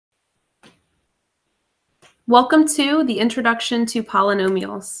Welcome to the Introduction to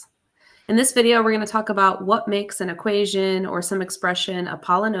Polynomials. In this video, we're going to talk about what makes an equation or some expression a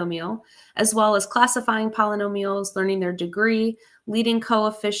polynomial, as well as classifying polynomials, learning their degree, leading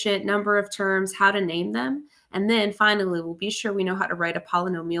coefficient, number of terms, how to name them, and then finally, we'll be sure we know how to write a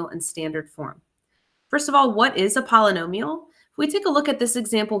polynomial in standard form. First of all, what is a polynomial? If we take a look at this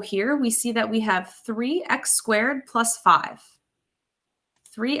example here, we see that we have 3x squared plus 5.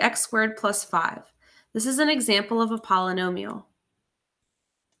 3x squared plus 5. This is an example of a polynomial.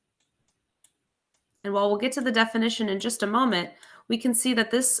 And while we'll get to the definition in just a moment, we can see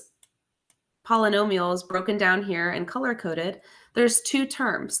that this polynomial is broken down here and color-coded. There's two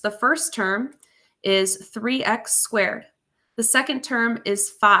terms. The first term is 3x squared. The second term is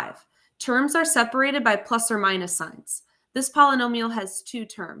 5. Terms are separated by plus or minus signs. This polynomial has two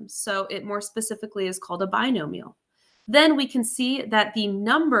terms, so it more specifically is called a binomial. Then we can see that the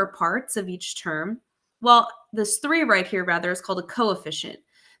number parts of each term, well, this 3 right here rather is called a coefficient.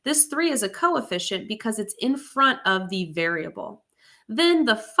 This 3 is a coefficient because it's in front of the variable. Then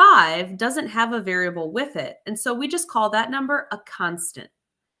the 5 doesn't have a variable with it, and so we just call that number a constant.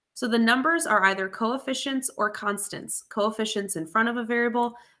 So the numbers are either coefficients or constants. Coefficients in front of a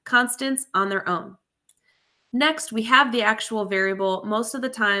variable, constants on their own. Next, we have the actual variable. Most of the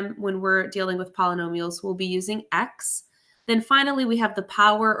time when we're dealing with polynomials, we'll be using x. Then finally, we have the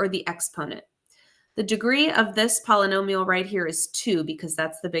power or the exponent. The degree of this polynomial right here is 2 because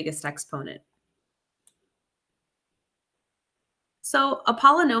that's the biggest exponent. So a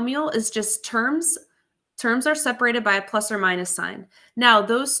polynomial is just terms. Terms are separated by a plus or minus sign. Now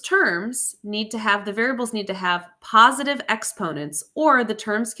those terms need to have, the variables need to have positive exponents, or the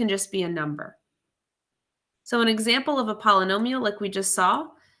terms can just be a number. So an example of a polynomial like we just saw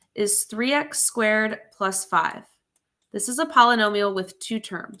is 3x squared plus 5. This is a polynomial with two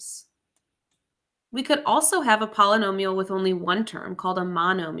terms. We could also have a polynomial with only one term called a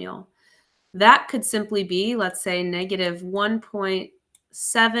monomial. That could simply be, let's say, negative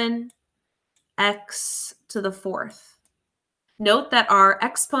 1.7 x to the fourth. Note that our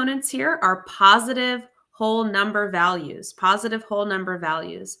exponents here are positive whole number values,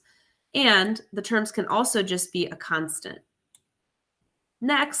 and the terms can also just be a constant.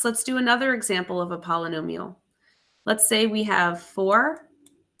 Next, let's do another example of a polynomial. Let's say we have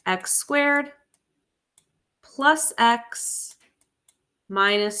 4x squared plus x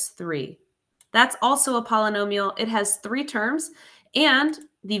minus 3. That's also a polynomial. It has three terms, and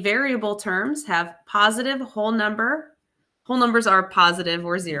the variable terms have positive whole number. Whole numbers are positive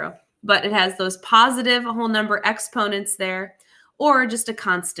or 0, but it has those positive whole number exponents there, or just a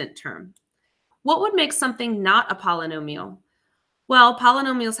constant term. What would make something not a polynomial? Well,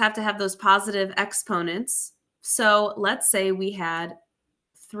 polynomials have to have those positive exponents. So let's say we had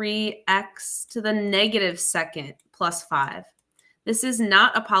 3x to the negative second plus 5. This is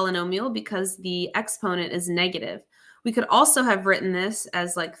not a polynomial because the exponent is negative. We could also have written this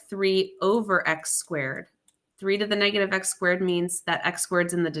as like 3 over x squared. 3 to the negative x squared means that x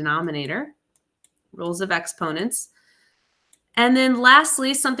squared's in the denominator. Rules of exponents. And then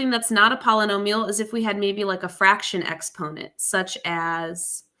lastly, something that's not a polynomial is if we had maybe like a fraction exponent, such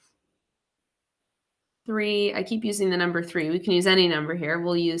as 3, I keep using the number 3. We can use any number here.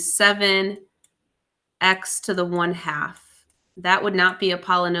 We'll use 7x to the 1/2. That would not be a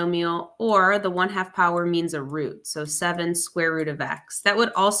polynomial, or the 1/2 power means a root. So 7 square root of x. That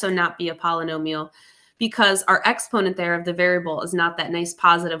would also not be a polynomial because our exponent there of the variable is not that nice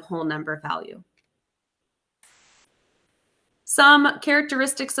positive whole number value. Some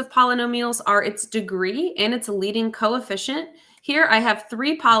characteristics of polynomials are its degree and its leading coefficient. Here I have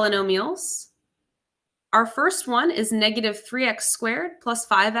 3 polynomials. Our first one is negative 3x squared plus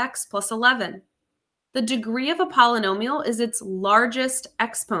 5x plus 11. The degree of a polynomial is its largest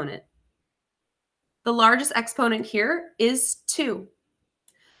exponent. The largest exponent here is 2.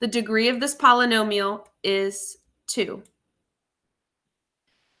 The degree of this polynomial is 2.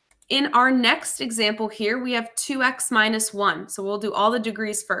 In our next example here, we have 2x minus 1. So we'll do all the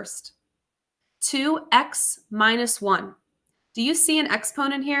degrees first. 2x minus 1. Do you see an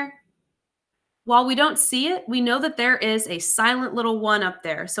exponent here? While we don't see it, we know that there is a silent little 1 up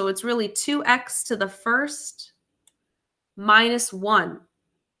there. So it's really 2x to the first minus 1.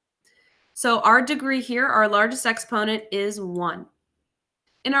 So our degree here, our largest exponent, is 1.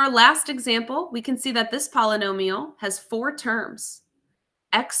 In our last example, we can see that this polynomial has 4 terms.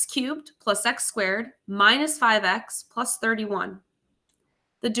 X cubed plus x squared minus 5x plus 31.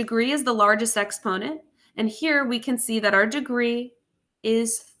 The degree is the largest exponent, and here we can see that our degree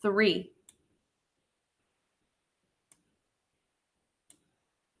is 3.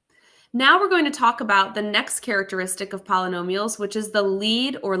 Now we're going to talk about the next characteristic of polynomials, which is the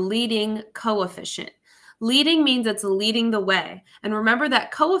lead or leading coefficient. Leading means it's leading the way. And remember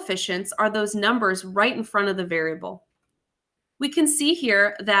that coefficients are those numbers right in front of the variable. We can see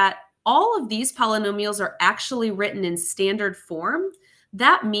here that all of these polynomials are actually written in standard form.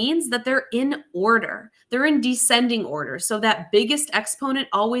 That means that they're in order. They're in descending order. So that biggest exponent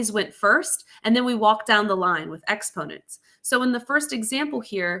always went first, and then we walk down the line with exponents. So in the first example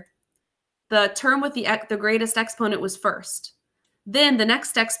here, the term with the greatest exponent was first. Then the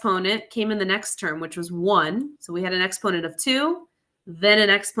next exponent came in the next term, which was 1. So we had an exponent of 2, then an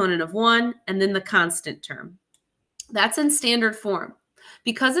exponent of 1, and then the constant term. That's in standard form.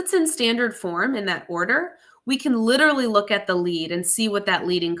 Because it's in standard form in that order, we can literally look at the lead and see what that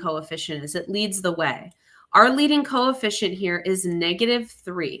leading coefficient is. It leads the way. Our leading coefficient here is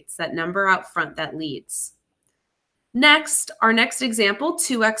 -3. It's that number out front that leads. Next, our next example,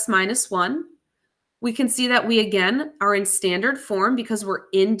 2x minus 1. We can see that we, again, are in standard form because we're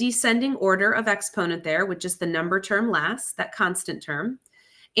in descending order of exponent there, which is the number term last, that constant term.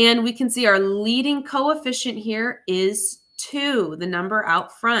 And we can see our leading coefficient here is 2, the number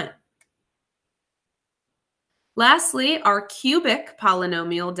out front. Lastly, our cubic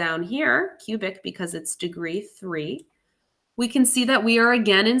polynomial down here, cubic because it's degree 3, we can see that we are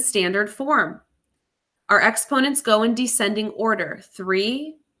again in standard form. Our exponents go in descending order,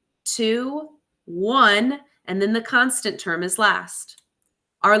 3, 2, 1, and then the constant term is last.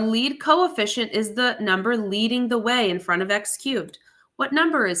 Our lead coefficient is the number leading the way in front of x cubed. What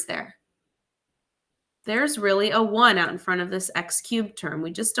number is there? There's really a 1 out in front of this x cubed term.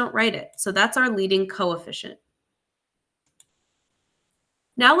 We just don't write it. So that's our leading coefficient.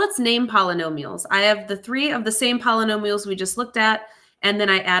 Now let's name polynomials. I have the 3 of the same polynomials we just looked at, and then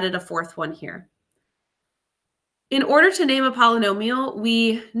I added a 4th one here. In order to name a polynomial,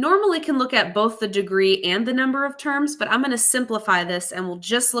 we normally can look at both the degree and the number of terms, but I'm going to simplify this and we'll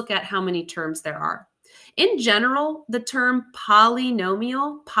just look at how many terms there are. In general, the term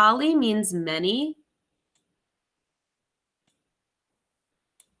polynomial, poly means many,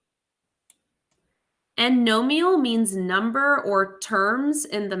 and nomial means number or terms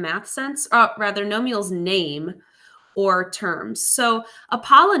in the math sense, rather nomial's name or terms. So a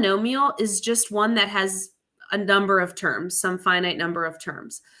polynomial is just one that has a number of terms, some finite number of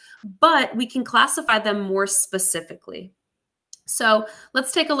terms, but we can classify them more specifically. So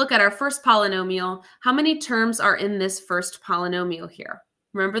let's take a look at our first polynomial. How many terms are in this first polynomial here?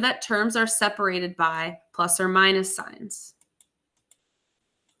 Remember that terms are separated by plus or minus signs.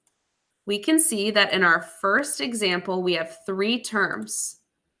 We can see that in our first example, we have 3 terms: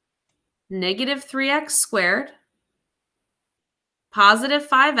 -3x squared, positive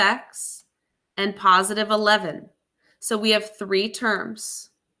 5x, and positive 11. So we have 3 terms.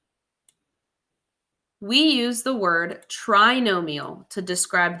 We use the word trinomial to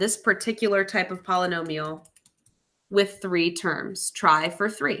describe this particular type of polynomial with 3 terms, tri for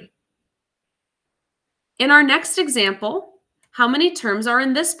 3. In our next example, how many terms are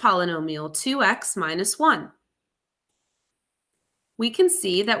in this polynomial, 2x minus 1? We can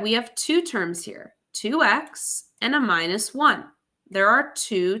see that we have 2 terms here, 2x and a minus 1. There are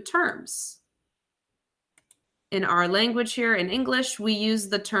 2 terms. In our language here in English, we use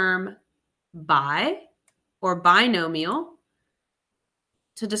the term bi or binomial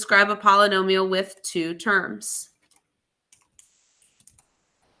to describe a polynomial with 2 terms.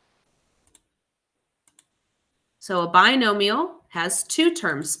 So a binomial has 2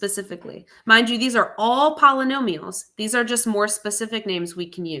 terms specifically. Mind you, these are all polynomials. These are just more specific names we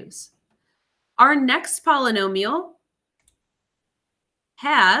can use. Our next polynomial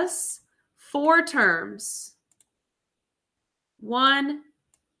has 4 terms. 1,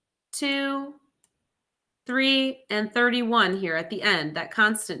 2, 3, and 31 here at the end, that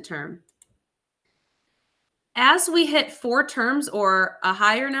constant term. As we hit 4 terms or a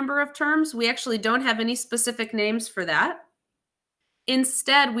higher number of terms, we actually don't have any specific names for that.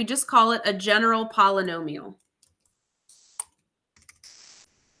 Instead, we just call it a general polynomial.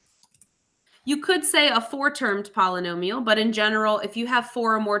 You could say a 4-termed polynomial, but in general, if you have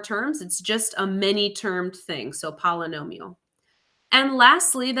 4 or more terms, it's just a many-termed thing, so polynomial. And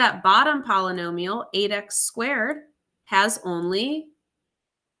lastly, that bottom polynomial, 8x squared, has only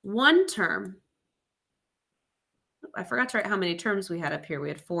 1 term. I forgot to write how many terms we had up here. We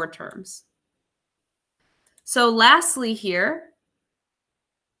had 4 terms. So lastly here,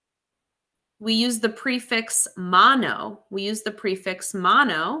 we use the prefix mono. We use the prefix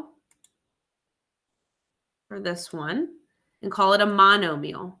mono for this one and call it a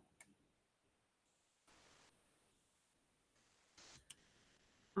monomial.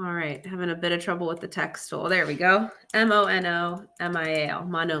 All right, having a bit of trouble with the text tool. There we go. monomial,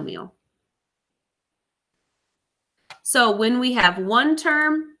 monomial. So when we have one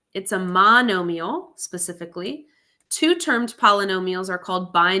term, it's a monomial specifically. Two-termed polynomials are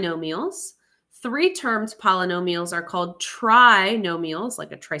called binomials. Three-termed polynomials are called trinomials,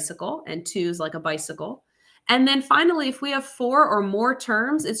 like a tricycle, and twos like a bicycle. And then finally, if we have four or more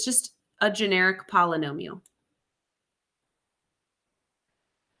terms, it's just a generic polynomial.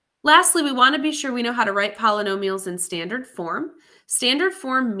 Lastly, we want to be sure we know how to write polynomials in standard form. Standard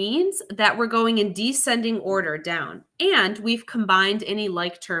form means that we're going in descending order down, and we've combined any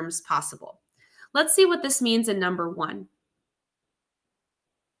like terms possible. Let's see what this means in number 1.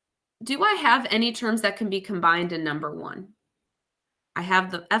 Do I have any terms that can be combined in number 1? I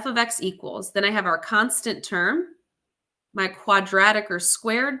have the f of x equals. Then I have our constant term, my quadratic or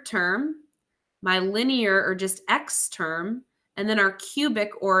squared term, my linear or just x term, and then our cubic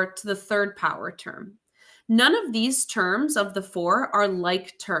or to the third power term. None of these terms of the 4 are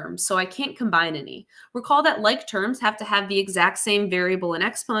like terms, so I can't combine any. Recall that like terms have to have the exact same variable and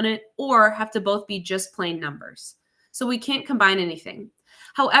exponent or have to both be just plain numbers. So we can't combine anything.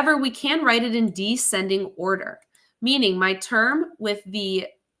 However, we can write it in descending order, meaning my term with the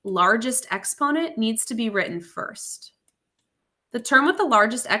largest exponent needs to be written first. The term with the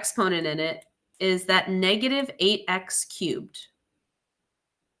largest exponent in it is that negative 8x cubed.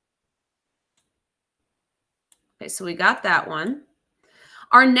 Okay, so we got that one.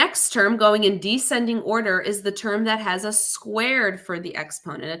 Our next term going in descending order is the term that has a squared for the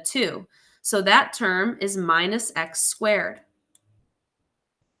exponent, a 2. So that term is minus x squared.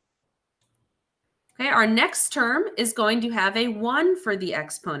 Okay, our next term is going to have a 1 for the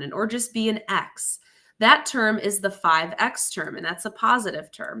exponent, or just be an x. That term is the 5x term, and that's a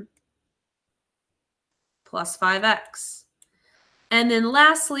positive term. Plus 5x. And then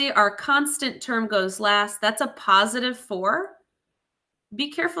lastly, our constant term goes last. That's a positive 4.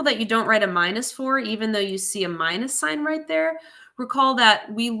 Be careful that you don't write a minus 4, even though you see a minus sign right there. Recall that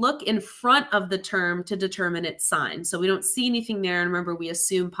we look in front of the term to determine its sign. So we don't see anything there. And remember, we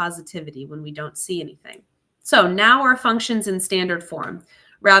assume positivity when we don't see anything. So now our function's in standard form.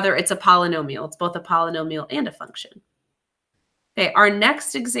 Rather, it's a polynomial. It's both a polynomial and a function. Okay, our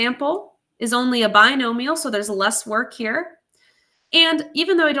next example is only a binomial, so there's less work here. And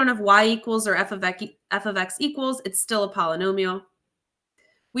even though I don't have y equals or f of x equals, it's still a polynomial.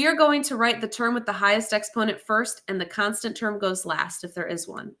 We are going to write the term with the highest exponent first, and the constant term goes last if there is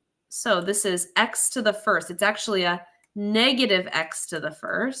one. So this is x to the first. It's actually a negative x to the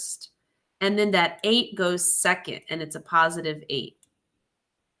first. And then that 8 goes second, and it's a positive 8.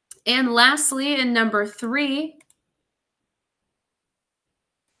 And lastly, in number 3,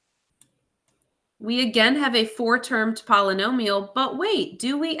 we again have a 4-termed polynomial, but wait,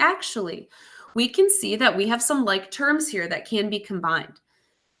 do we actually? We can see that we have some like terms here that can be combined.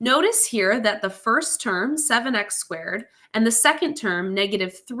 Notice here that the first term, 7x squared, and the second term,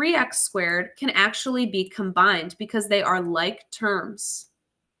 negative 3x squared, can actually be combined because they are like terms.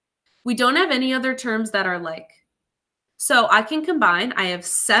 We don't have any other terms that are like. So I can combine. I have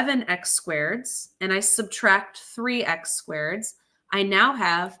 7x squareds, and I subtract 3x squareds. I now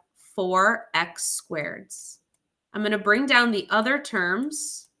have 4x squareds. I'm going to bring down the other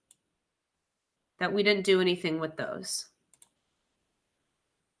terms that we didn't do anything with those.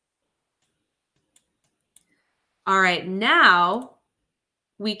 All right, now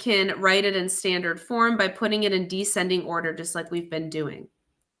we can write it in standard form by putting it in descending order, just like we've been doing.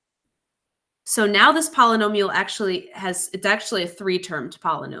 So now this polynomial it's actually a 3-termed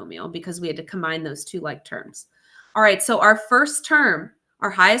polynomial because we had to combine those two like terms. All right, so our first term,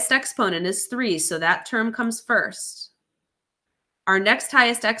 our highest exponent is 3, so that term comes first. Our next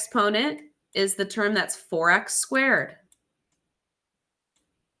highest exponent is the term that's 4x squared.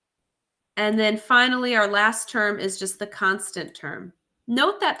 And then finally, our last term is just the constant term.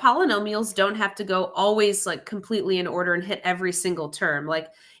 Note that polynomials don't have to go always like completely in order and hit every single term. Like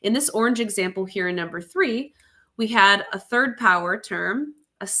in this orange example here in number 3, we had a third power term,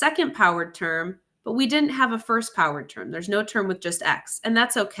 a second powered term, but we didn't have a first powered term. There's no term with just x, and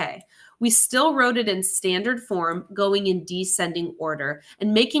that's okay. We still wrote it in standard form, going in descending order,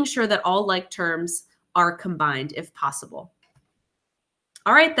 and making sure that all like terms are combined if possible.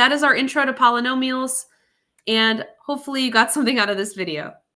 All right, that is our intro to polynomials, and hopefully you got something out of this video.